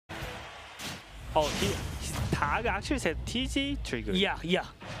Oh, his tag actually said TG trigger. Yeah, yeah.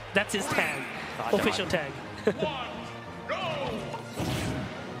 That's his tag. Official tag.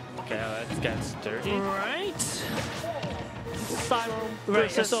 Okay, let's get sturdy. Right. Simon Right.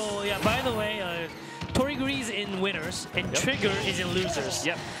 versus... So yeah. By the way, Toriguri is in winners and Trigger is in losers.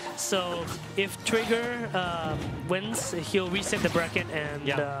 Yep. So if Trigger wins, he'll reset the bracket and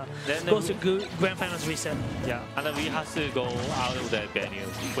then goes to grand finals reset. Yeah, and then we have to go out of the venue,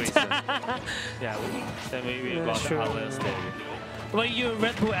 please. Yeah, then maybe go out of the stage. Well, you're a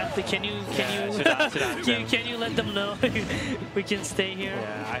Red Bull athlete. Can you can you let them know we can stay here?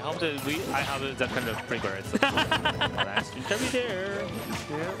 Yeah, I hope that I have that kind of preparation. Nice to be there.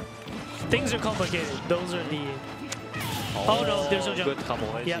 Yeah. Things are complicated. Those are the. Oh no, there's no jump. Good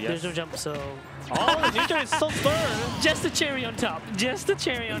combo. Yeah, there's no jump. So. Oh, the neutral is so smart. Just the cherry on top. Just the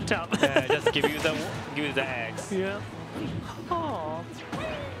cherry on top. Yeah, just give you the eggs. Yeah. Oh.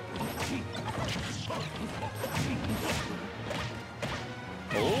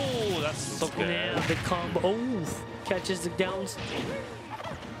 Oh, that's so good. Yeah, the combo. Oh, catches the downs.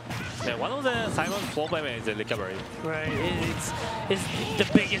 Yeah, one of the Simon's problem is the recovery. Right, it's the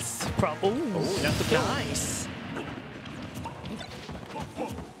biggest problem. Oh, that's the nice.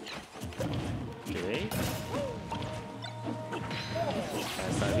 Okay.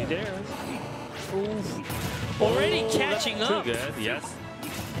 That's not there. Ooh. Already catching up. Too good, yes.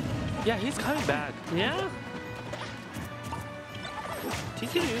 Yeah, he's coming back. Yeah.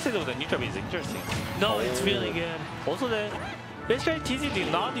 TC usage of the neutral is interesting. No, it's really good. Also, basically TC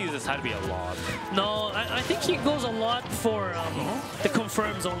did not use the side B a lot. No, I think he goes a lot for the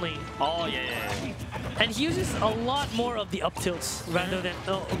confirms only. Oh yeah. And he uses a lot more of the up tilts rather than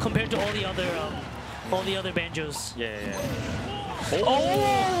compared to all the other banjos. Yeah.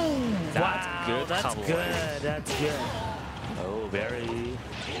 Oh! That's wow, good. That's good. That's good. Oh, very.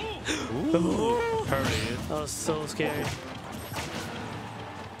 Ooh, hurry. That was so scary.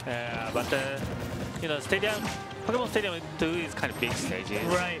 Yeah, but stadium, Pokemon Stadium 2 is kind of big stages.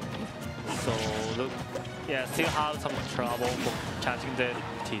 Right. So still have some trouble for catching the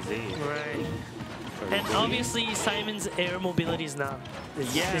TZ. Right. And obviously Simon's air mobility is not.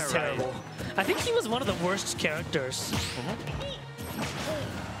 It's terrible. I think he was one of the worst characters.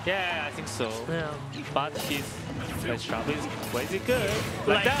 Yeah, I think so. Yeah. But his ledge trap is crazy good.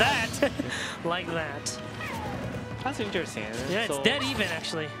 Like that. Like that. That's interesting. Yeah, it's dead even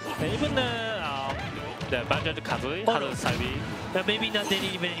actually. Even the Banjo and Kazooie has a side B. Maybe not dead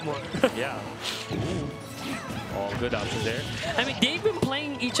even anymore. Yeah. Oh, good option there. I mean, they've been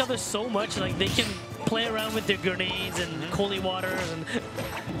playing each other so much, like they can play around with their grenades and holy waters, and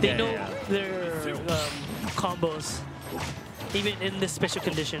they know their combos, even in this special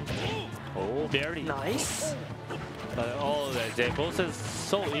condition. Oh, very nice. They both is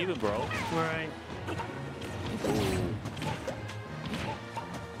so even, bro. Right.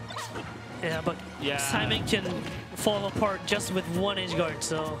 Yeah, but Simon can fall apart just with one edge guard,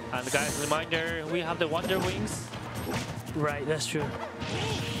 so. And guys, reminder, we have the Wonder Wings. Right, that's true.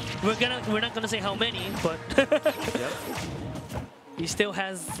 We're not gonna say how many, but he still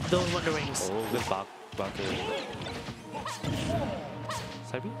has those Wonder Wings. Oh, good back here.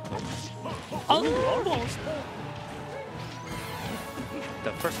 Side B? Oh, almost.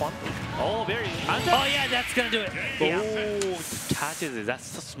 The first one. Oh, very. Oh yeah, that's gonna do it. Oh, catches it. That's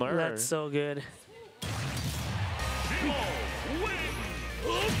so smart. That's so good.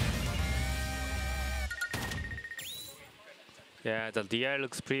 Yeah, the DI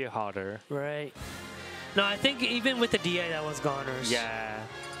looks pretty harder. Right. No, I think even with the DI, that was goners. Yeah.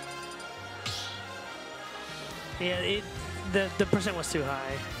 Yeah, the percent was too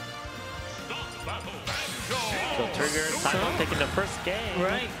high. So Trigger, Simon taking the first game.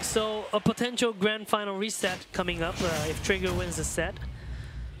 Right, so a potential grand final reset coming up if Trigger wins the set.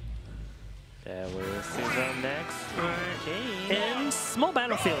 Yeah, we'll see them next. Right. And small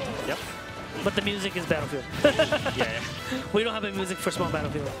battlefield. Yep. But the music is Battlefield. Yeah. We don't have a music for small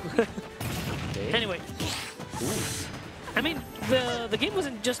Battlefield. Okay. Anyway. I mean, the game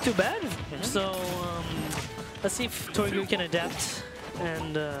wasn't just too bad. So let's see if Toriguri can adapt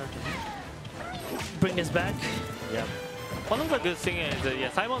and bring us back. Yeah. One of the good things is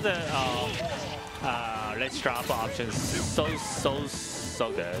that Simon's let's drop options so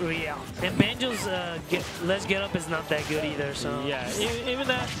good. Yeah. And Banjo's let's get up is not that good either. So yeah,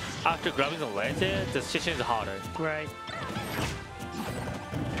 even after grabbing the ledge, the situation is harder. Right.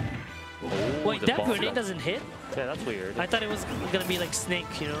 Oh, wait, that grenade doesn't hit? Yeah, that's weird. I thought it was gonna be like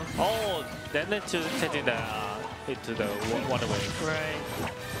Snake, you know? Oh, then it's taking the into the one away. Right.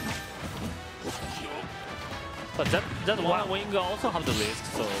 But that one wing also have the risk,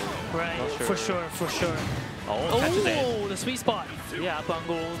 so Right, not sure. for sure. Oh, catches it. Oh, the sweet spot. Yeah, up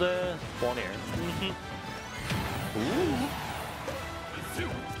angle the one air. Ooh.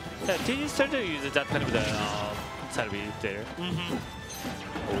 Yeah, TG started to use that kind of the side B there.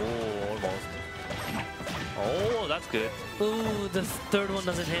 Oh, almost. Oh, that's good. Ooh, the third one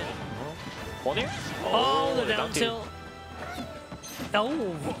doesn't hit. One air? Oh, the down tilt.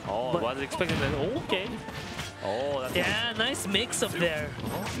 Oh. Oh, but was expecting that. Okay. Oh, that's yeah, nice mix up there.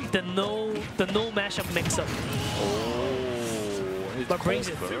 The no mashup mix up. Oh, But brings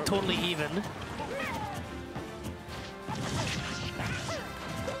it totally even.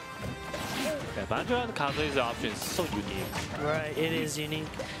 Yeah, Banjo and Kazooie's option is so unique. Right, it is unique.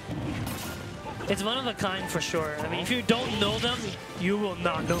 It's one of a kind for sure. I mean, if you don't know them, you will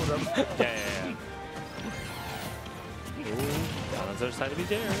not know them. Yeah. Ooh, another side to be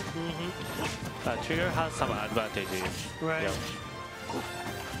there. That trigger has some advantages. Right. Yeah.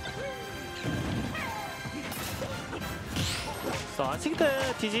 So I think the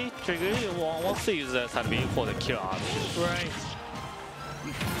TG trigger wants to use the side B for the kill option. Right.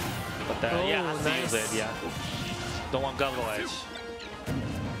 But yeah, has to use it, yeah. Don't want gobble edge.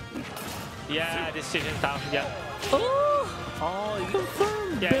 Yeah, this decision tough, yeah. Oh,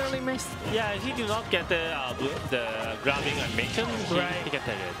 confirmed. Yeah, Barely missed. Yeah, he did not get the grabbing animation. Right. He can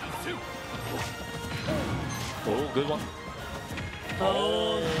take it. Oh, good one.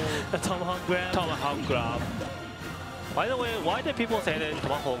 Oh, a tomahawk grab. Tomahawk grab. By the way, why do people say that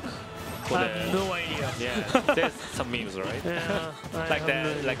tomahawk? I have no idea. Yeah, there's some memes, right? Yeah,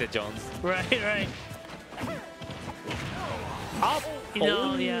 like the Jones. Right. Up.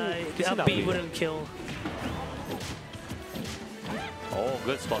 No, yeah, the up B wouldn't kill. Oh,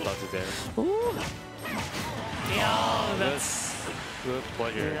 good spot dodge there. Ooh. Yeah, that's good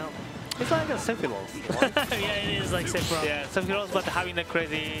pleasure. Yeah. It's like a Sephiroth. Yeah, it is like Sephiroth. Yeah, Sephiroth, but having the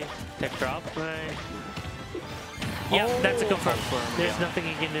crazy tech drop. Right. Yeah, that's a confirm. There's yeah. nothing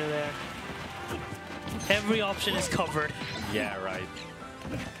you can do there. Every option is covered. Yeah, right.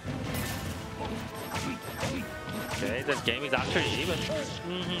 Okay, this game is actually even.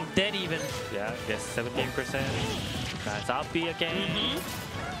 Dead even. Yeah, yes, 17%. That's up B again.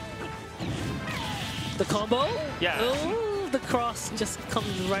 The combo? Yeah. Oh, the cross just comes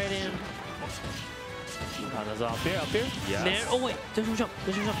right in. Another up here. Yes. There. Oh wait, there's no jump.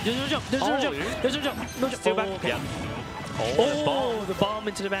 There's no jump. There's no jump. There's no jump. Yeah. There's no jump. No jump. Still back. Okay. Yeah. Oh, the bomb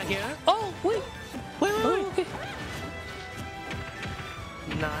into the back air. Oh wait. Wait. Okay.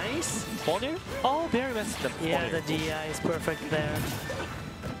 Nice. Corner? Oh, very messed up. Yeah, the DI is perfect there.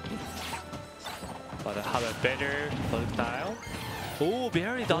 But I have a better projectile. Oh,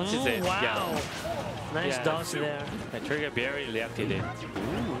 barely dodges it. Wow. Yeah. Nice dodge there. The trigger barely reacted it.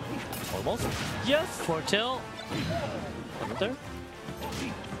 Ooh. Almost. Yes. For tilt. Another.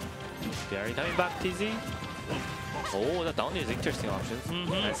 Barely coming back, TZ. Oh, the down is interesting options.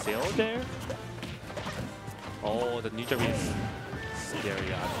 And still there. Oh, the neutral is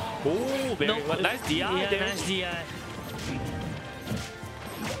scary. Oh, very well. Nice DI yeah, there. nice DI.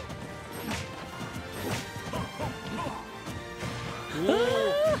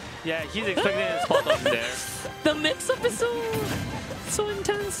 Yeah, he's expecting a spot on there. The mix-up is so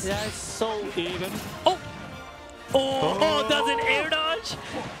intense. Yeah, it's so even. Oh, does an air dodge?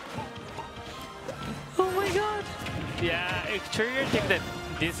 Oh my god. Yeah, Trigger think that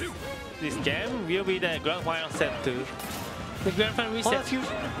this game will be the grand final set too. The grand final reset.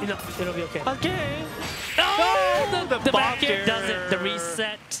 No, it'll be okay. Okay. Oh, the back air blocker. does it. The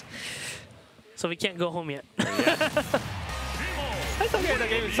reset. So we can't go home yet. It's okay, the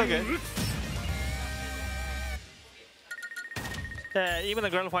game is so good. Even the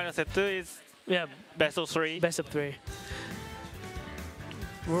grand final set 2 is best of 3. Best of 3.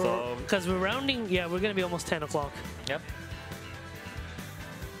 Because we're rounding, we're going to be almost 10 o'clock. Yep.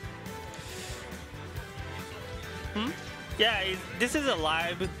 Yeah, this is a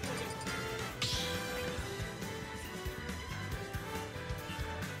live.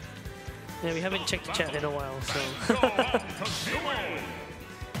 Yeah, we haven't checked the chat in a while, so.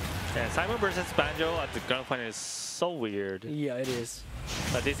 Yeah, Simon versus Banjo at the grand final is so weird. Yeah, it is.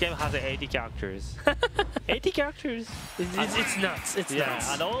 But this game has 80 characters. 80 characters? It's nuts. It's nuts.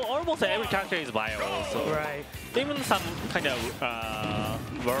 And almost every character is viable. So right. Even some kind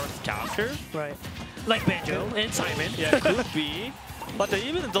of worse character. Right. Like Banjo and Simon. Yeah, could be. But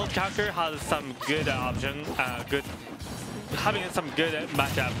even those characters have some good option, having some good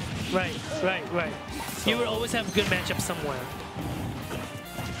matchup. Right. So you will always have good matchup somewhere.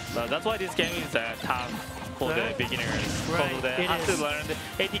 So that's why this game is tough for the beginners. Right. They have to learn the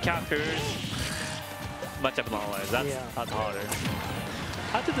 80 characters. matchup knowledge. That's harder.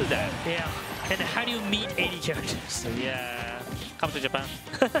 How to do that? Yeah. And how do you meet 80 characters? Yeah. Come to Japan.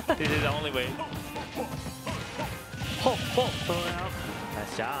 This is the only way. Ho, ho.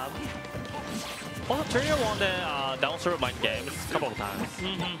 Nice job. Also, Trigger won the down throw mind games a couple of times.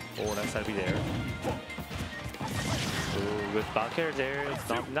 Oh, that's gotta be there. Ooh, good backer there. It's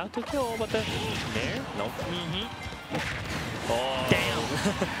not to kill, but the there? Nope. Oh, damn.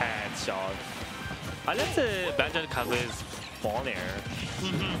 Headshot. I like the Banjo and Kazooie's fall air.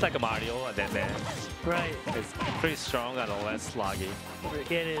 It's like a Mario, and then right. It's pretty strong and less sluggy.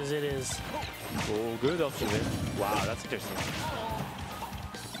 It is, it is. Oh, good option there. Wow, that's interesting.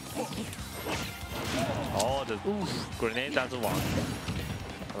 Oh, the grenade doesn't work.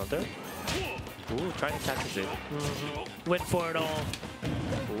 Another? Ooh, trying to catch it. Went for it all.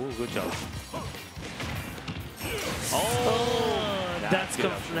 Ooh, good job.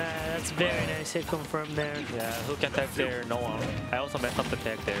 That's very nice hit confirmed there. Yeah, hook attack there, no one. I also messed up the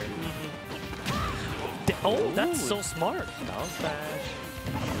tag there. Oh, that's so smart. Down smash.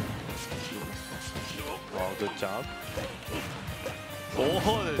 Oh, good job. Oh,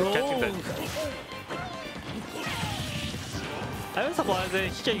 catching that. I was surprised that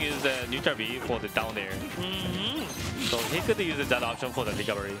he can use the neutral B for the down air. So he could use that option for the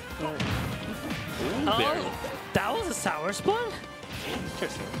recovery. Ooh, that was a sour spot?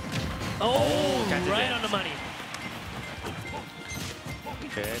 Interesting. Right on the money.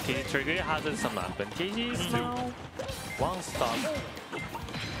 Okay, TG Trigger has some advantages now. One stop.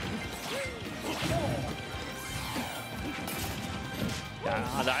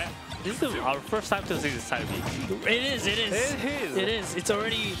 Yeah, this is our first time to see this side B. It is. It is. It's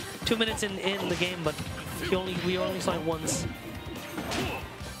already 2 minutes in the game, but we only saw it once.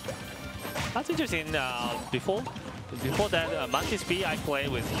 That's interesting. Before that, Mantis B, I played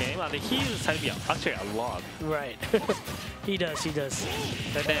with him, and he uses side B actually a lot. Right. He does.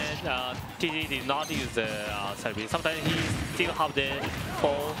 And then TG did not use the side B. Sometimes he still have the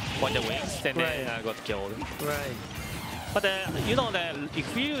fall on the wings, and then got killed. Right. But you know that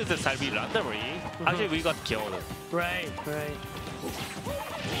if we use the side B randomly, actually we got killed. Right.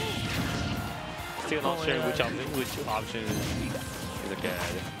 Still not sure which option is good. Okay.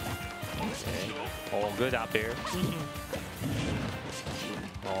 Oh, good up there.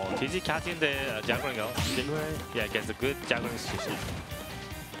 Oh, TG catching the juggling up. Yeah, gets a good juggling situation.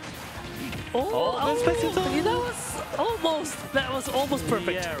 That was almost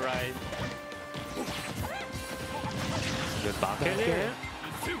perfect. Yeah, right. Good back here.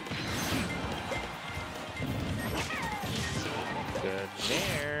 Good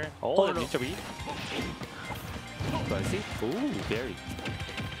there. Oh, neutral B. I see. Ooh, very.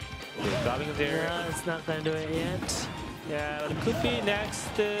 Good grabbing there. Yeah, it's not gonna do it yet. Yeah, it could be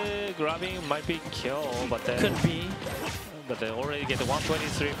next. Grabbing might be kill, but could be. But they already get the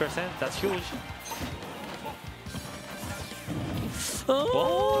 123%. That's huge.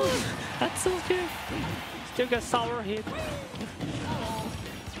 Oh, that's so good. Still get sour hit.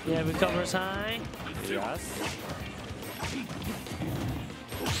 Yeah, recovers high. Yes.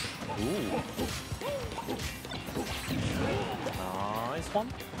 Ooh. Nice one.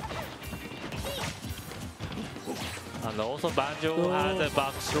 And also Banjo has a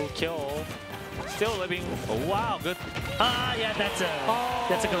back through kill. Still living. Oh, wow, good. Yeah, that's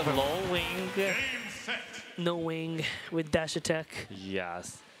a good one. Low wing. No wing with dash attack.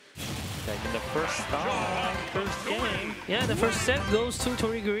 Yes. Like in the first game. Yeah, the first set goes to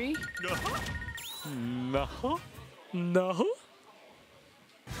Toriguri. No.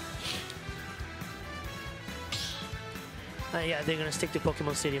 Yeah, they're gonna stick to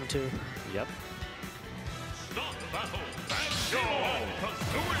Pokemon Stadium too. Yep.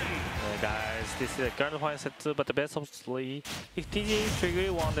 Guys, this is a current point set 2, but the best of 3. If TG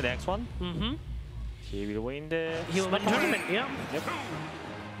Trigger won the next one, he will win the tournament. Yeah. Yep.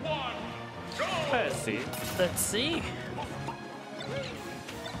 Let's see.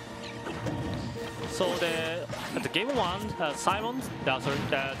 So the game 1, Simon,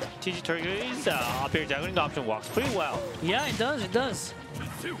 TG Trigger's up air juggling option works pretty well. Yeah, it does.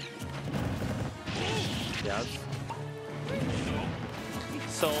 Yes.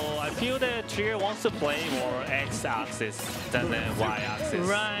 So I feel that Trigger wants to play more X-axis than the Y-axis.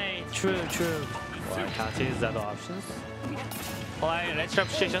 Right, true. Well, I can't use that options. Alright, let's try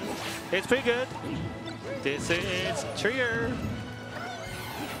position. It's pretty good. This is Trigger.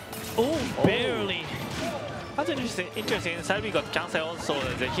 Oh, barely. That's interesting. Salvi got cancelled, so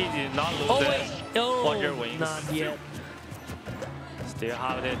that he did not lose the Wonder Wings. Not yet. Still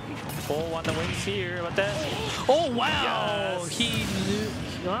have it 4-1 the wins here, but then Oh wow!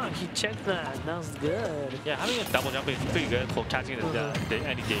 Yes. He checked that. That was good. yeah, having a double jump is pretty good for catching the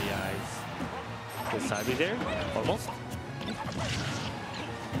any AIs. Good side B there, almost.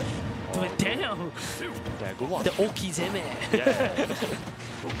 But damn, Yeah, good one. the Okizeme. Yeah.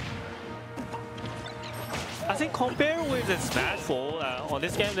 I think compared with the Smash 4, on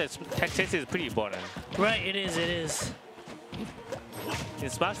this game, the tactics is pretty important. Right, it is. It is. In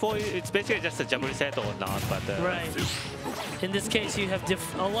Smash 4, it's basically just a jump reset or not, but Right. In this case, you have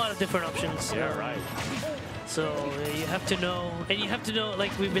a lot of different options. yeah, right. So you have to know, and you have to know,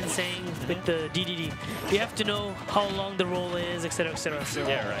 like we've been saying with the DDD, you have to know how long the roll is, etc., etc. So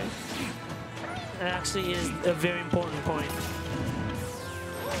Yeah, right. that actually is a very important point.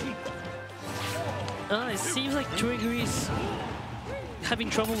 It seems like Triggery's having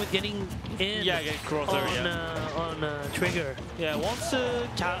trouble with getting in. Yeah, get closer. on Trigger. Yeah, once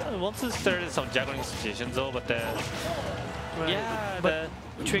to start some juggling situations though, but Right. yeah, But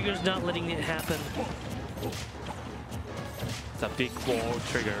Trigger's not letting it happen. it's a big ball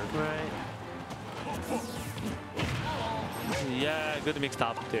trigger. Right. Yeah, good mixed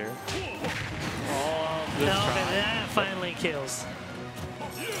up there. Oh, good No, try. that finally kills.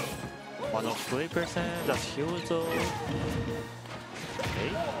 103%, that's huge though.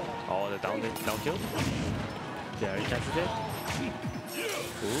 Okay. Oh, the down kill. Very catches it.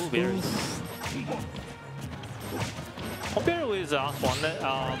 Ooh, very. Compared with last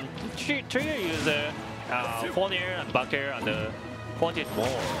one, Trigger uses forward air and back air and pointed more.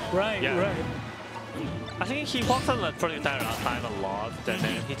 Right, Yeah. right. I think he focused on the projectile last time a lot, then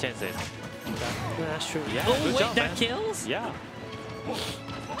he changed it. That's true. Yeah, Oh, good wait, job, that man. kills? Yeah.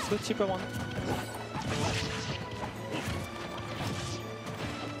 It's a cheaper one.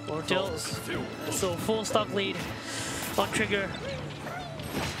 Or tills. So full stock lead on Trigger.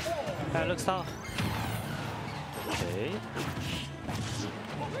 That looks tough. Okay.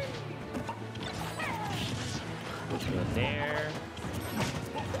 Good there.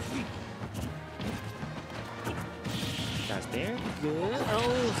 That's there. Good.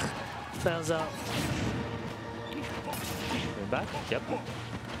 Oh, fouls out. Going back. Yep.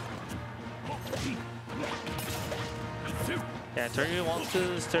 Yeah, Trigger wants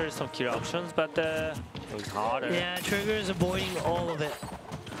to stir some kill options, but it's harder. Yeah, Trigger is avoiding all of it.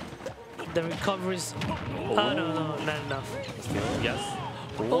 The recoveries. Oh, no, not enough. Still, yes.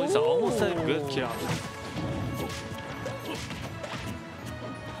 Oh, it's almost a good kill option.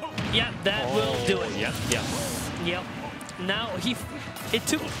 Yeah, that will do it. Yep, yep. Yep. Now it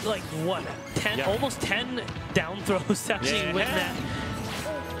took like what, 10, Yeah. almost 10 down throws to actually Yeah. win that.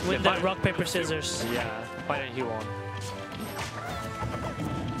 Win Yeah, that rock paper scissors. Yeah, finally he won.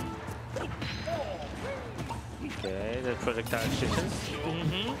 Okay, the projectile shifts.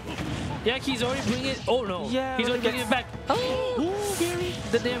 Yeah, he's already bringing it. Oh no. Yeah, he's but already bringing it back. Oh, Ooh, very.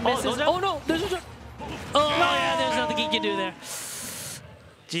 the damn misses. no jump. Oh no, there's a jump. Oh yeah, there's nothing he can do there.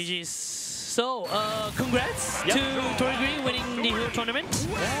 GG's. So, congrats Yep. to Toriguri winning the Hero tournament.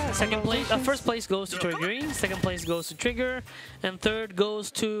 Yeah, Second place, first place goes to Toriguri, second place goes to Trigger, and third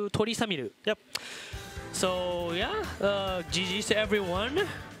goes to Tori Samiru. Yep. So yeah, GG's to everyone.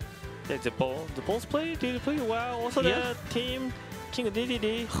 Yeah, the balls did pretty well. Also, Yeah. the team King of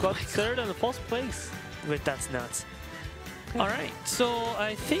DDD got third and fourth place. Wait, that's nuts. All right, so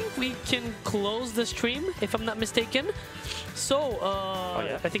I think we can close the stream if I'm not mistaken. So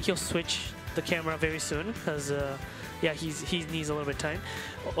yeah. I think he'll switch the camera very soon because yeah, he needs a little bit of time.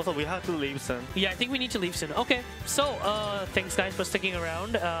 Also, we have to leave soon. Yeah, I think we need to leave soon. Okay, so thanks guys for sticking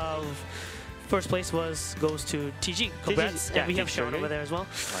around. First place goes to TG. Congrats, yeah, and we have TG, Sean over there as well.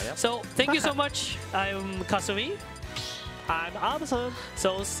 Oh, yeah. So thank you so much. I'm Kazooie. I'm Amazon.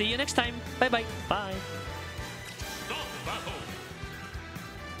 So see you next time. Bye bye. Bye.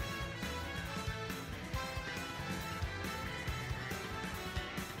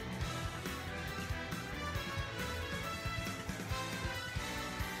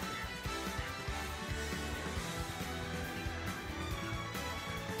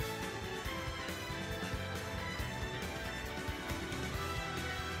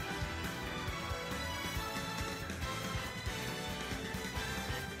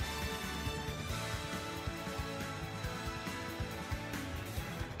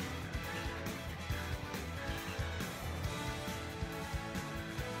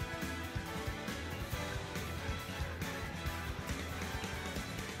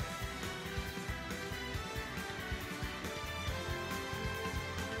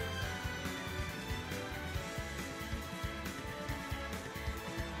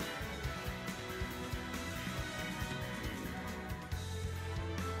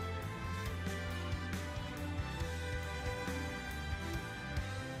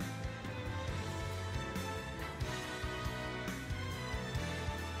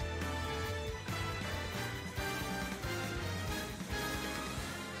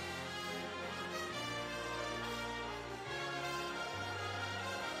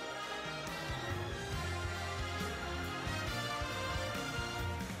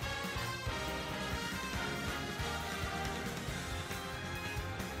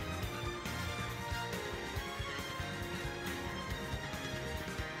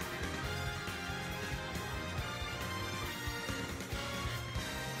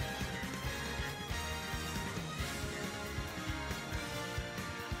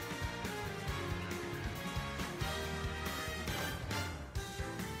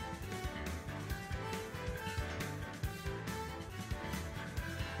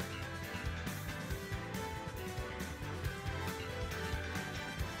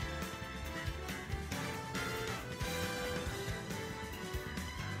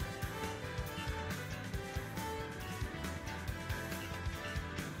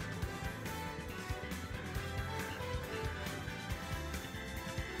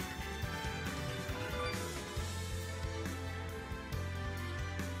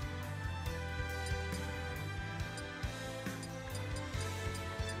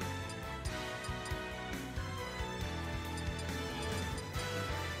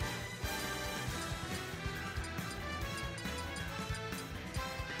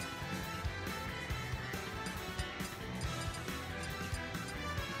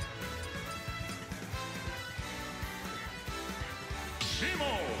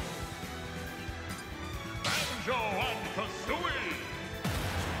 Shimo. Banjo and Kazooie.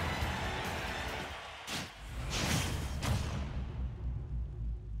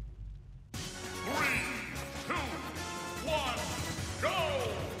 Three, two, one, go!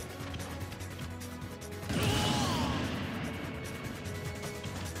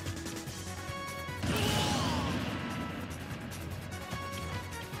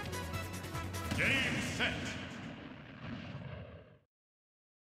 Game set.